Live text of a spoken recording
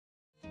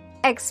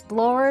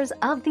Explorers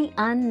of the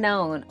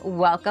unknown,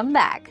 welcome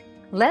back.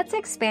 Let's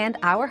expand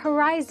our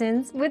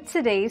horizons with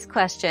today's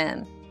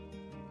question.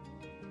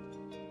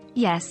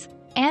 Yes,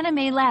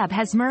 AnimeLab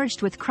has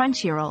merged with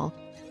Crunchyroll.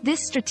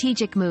 This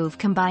strategic move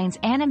combines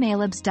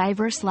AnimeLab's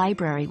diverse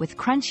library with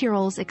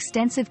Crunchyroll's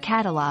extensive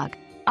catalog,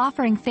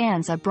 offering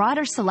fans a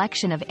broader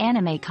selection of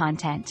anime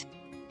content.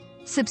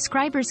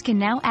 Subscribers can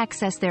now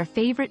access their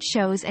favorite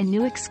shows and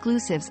new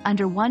exclusives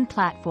under one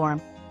platform,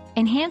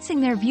 enhancing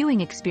their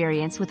viewing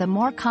experience with a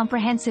more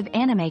comprehensive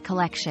anime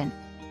collection.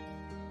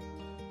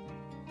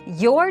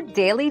 Your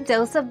daily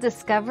dose of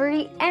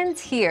discovery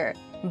ends here,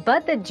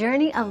 but the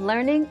journey of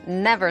learning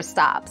never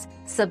stops.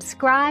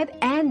 Subscribe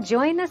and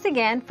join us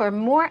again for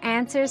more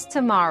answers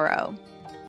tomorrow.